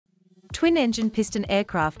twin-engine piston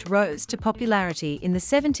aircraft rose to popularity in the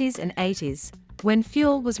 70s and 80s, when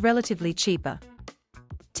fuel was relatively cheaper.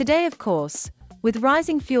 Today, of course, with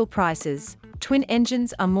rising fuel prices, twin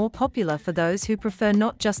engines are more popular for those who prefer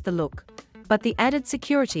not just the look, but the added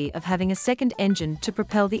security of having a second engine to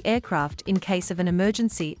propel the aircraft in case of an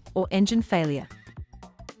emergency or engine failure.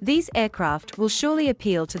 These aircraft will surely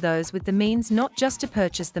appeal to those with the means not just to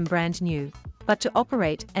purchase them brand new, but to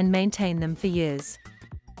operate and maintain them for years.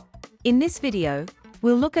 In this video,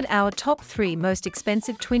 we'll look at our top 3 most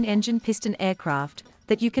expensive twin-engine piston aircraft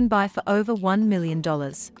that you can buy for over $1 million.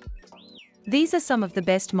 These are some of the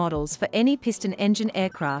best models for any piston engine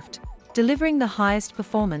aircraft, delivering the highest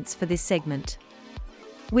performance for this segment.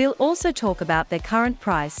 We'll also talk about their current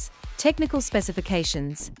price, technical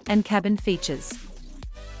specifications, and cabin features.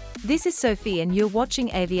 This is Sophie and you're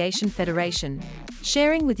watching Aviation Federation,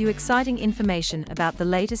 sharing with you exciting information about the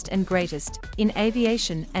latest and greatest in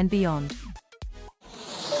aviation and beyond.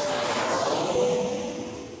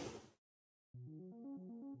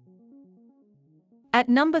 At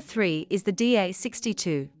number 3 is the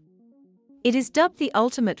DA62. It is dubbed the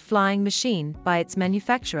ultimate flying machine by its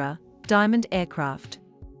manufacturer, Diamond Aircraft.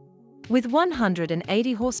 With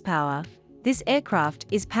 180 horsepower, this aircraft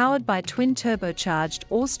is powered by twin-turbocharged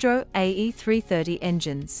Austro AE330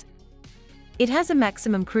 engines. It has a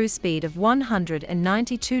maximum cruise speed of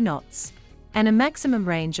 192 knots and a maximum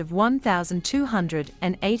range of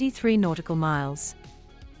 1,283 nautical miles.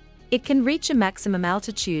 It can reach a maximum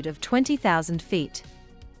altitude of 20,000 feet.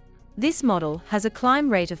 This model has a climb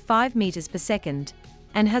rate of 5 meters per second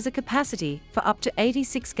and has a capacity for up to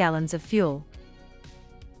 86 gallons of fuel.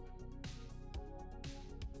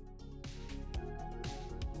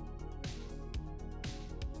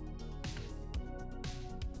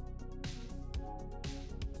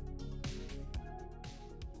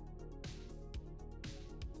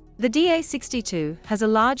 The DA62 has a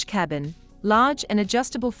large cabin, large and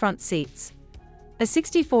adjustable front seats, a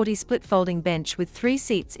 60-40 split folding bench with 3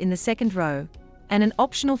 seats in the second row, and an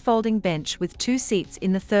optional folding bench with 2 seats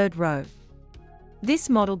in the third row. This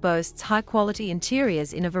model boasts high-quality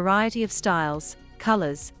interiors in a variety of styles,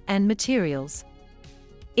 colors, and materials.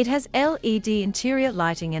 It has LED interior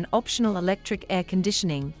lighting and optional electric air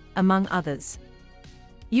conditioning, among others.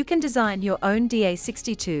 You can design your own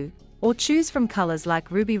DA62, or choose from colors like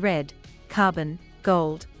ruby red, carbon,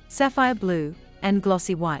 gold, sapphire blue, and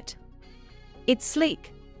glossy white. Its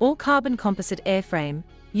sleek, all-carbon composite airframe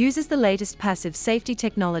uses the latest passive safety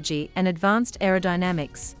technology and advanced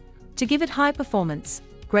aerodynamics to give it high performance,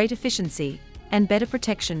 great efficiency, and better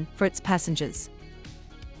protection for its passengers.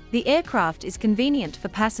 The aircraft is convenient for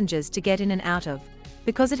passengers to get in and out of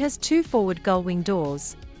because it has 2 forward gull-wing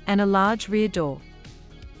doors and a large rear door.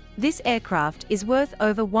 This aircraft is worth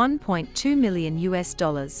over $1.2 million.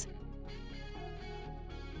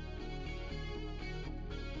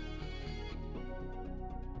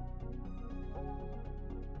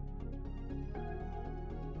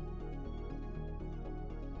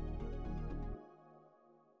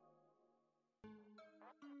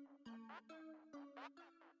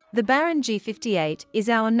 The Baron G58 is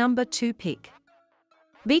our number 2 pick.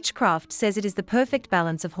 Beechcraft says it is the perfect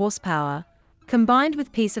balance of horsepower, combined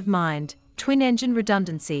with peace of mind, twin-engine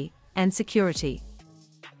redundancy, and security.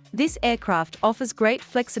 This aircraft offers great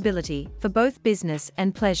flexibility for both business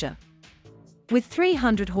and pleasure. With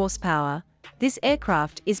 300 horsepower, this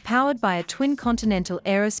aircraft is powered by a twin Continental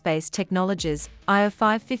Aerospace Technologies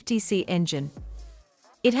IO550C engine.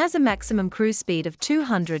 It has a maximum cruise speed of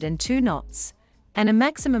 202 knots and a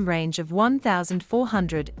maximum range of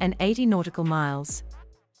 1,480 nautical miles.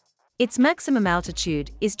 Its maximum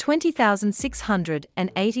altitude is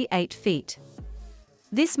 20,688 feet.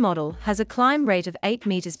 This model has a climb rate of 8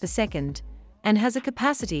 meters per second and has a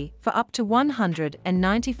capacity for up to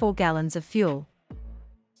 194 gallons of fuel.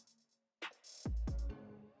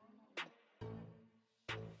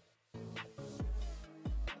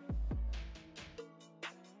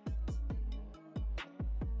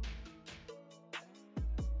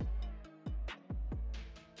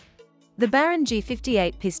 The Baron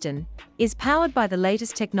G58 Piston is powered by the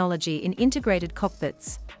latest technology in integrated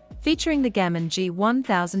cockpits, featuring the Gammon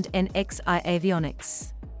G1000NXi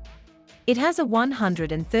avionics. It has a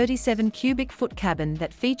 137 cubic foot cabin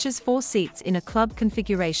that features 4 seats in a club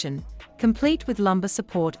configuration, complete with lumbar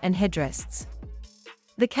support and headrests.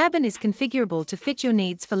 The cabin is configurable to fit your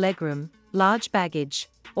needs for legroom, large baggage,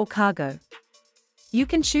 or cargo. You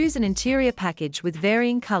can choose an interior package with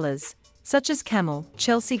varying colors, such as camel,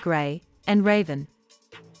 Chelsea grey, and raven.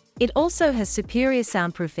 It also has superior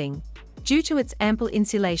soundproofing, due to its ample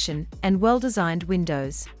insulation and well-designed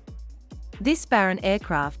windows. This Baron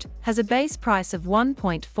aircraft has a base price of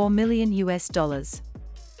 $1.4 million US.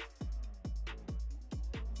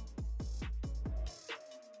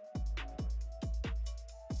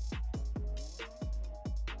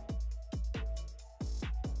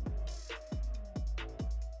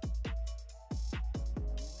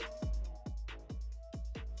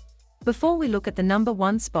 Before we look at the number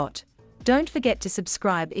 1 spot, don't forget to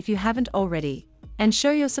subscribe if you haven't already, and show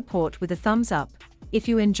your support with a thumbs up if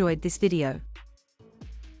you enjoyed this video.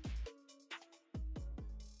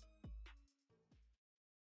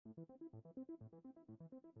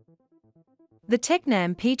 The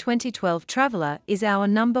Technam P2012 Traveler is our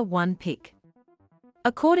number 1 pick.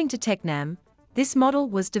 According to Technam, this model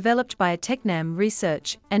was developed by a Technam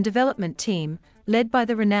research and development team led by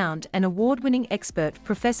the renowned and award-winning expert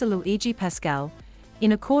Professor Luigi Pascal,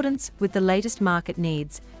 in accordance with the latest market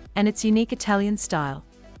needs and its unique Italian style.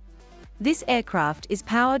 This aircraft is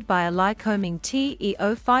powered by a Lycoming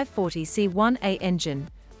TEO 540C1A engine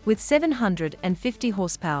with 750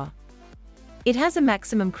 horsepower. It has a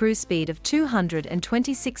maximum cruise speed of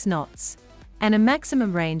 226 knots and a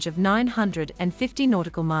maximum range of 950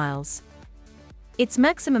 nautical miles. Its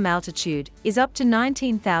maximum altitude is up to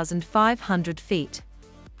 19,500 feet.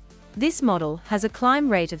 This model has a climb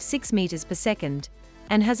rate of 6 meters per second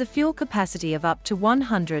and has a fuel capacity of up to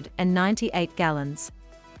 198 gallons.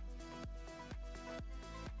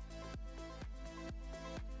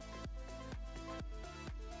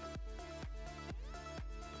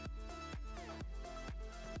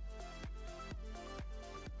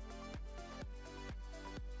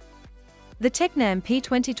 The Technam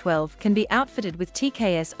P2012 can be outfitted with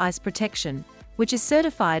TKS ice protection, which is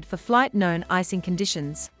certified for flight-known icing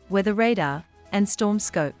conditions, weather radar, and storm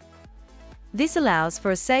scope. This allows for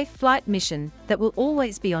a safe flight mission that will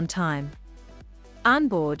always be on time. On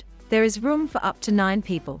board, there is room for up to 9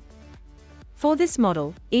 people. For this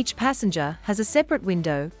model, each passenger has a separate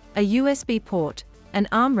window, a USB port, an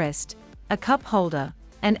armrest, a cup holder,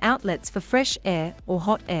 and outlets for fresh air or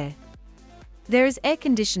hot air. There is air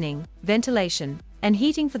conditioning, ventilation, and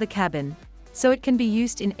heating for the cabin, so it can be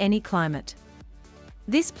used in any climate.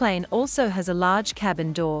 This plane also has a large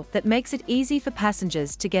cabin door that makes it easy for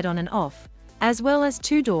passengers to get on and off, as well as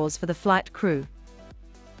 2 doors for the flight crew.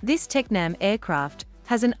 This Technam aircraft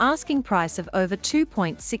has an asking price of over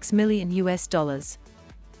 $2.6 million US.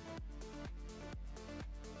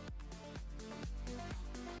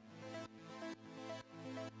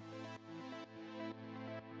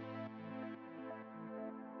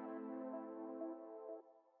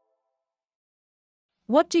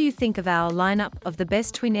 What do you think of our lineup of the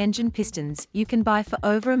best twin-engine pistons you can buy for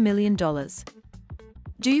over $1 million?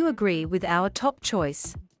 Do you agree with our top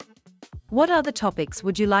choice? What other topics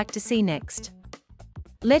would you like to see next?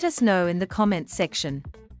 Let us know in the comments section.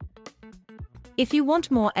 If you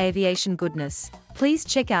want more aviation goodness, please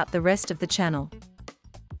check out the rest of the channel.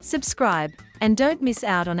 Subscribe, and don't miss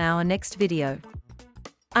out on our next video.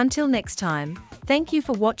 Until next time, thank you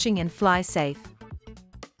for watching and fly safe.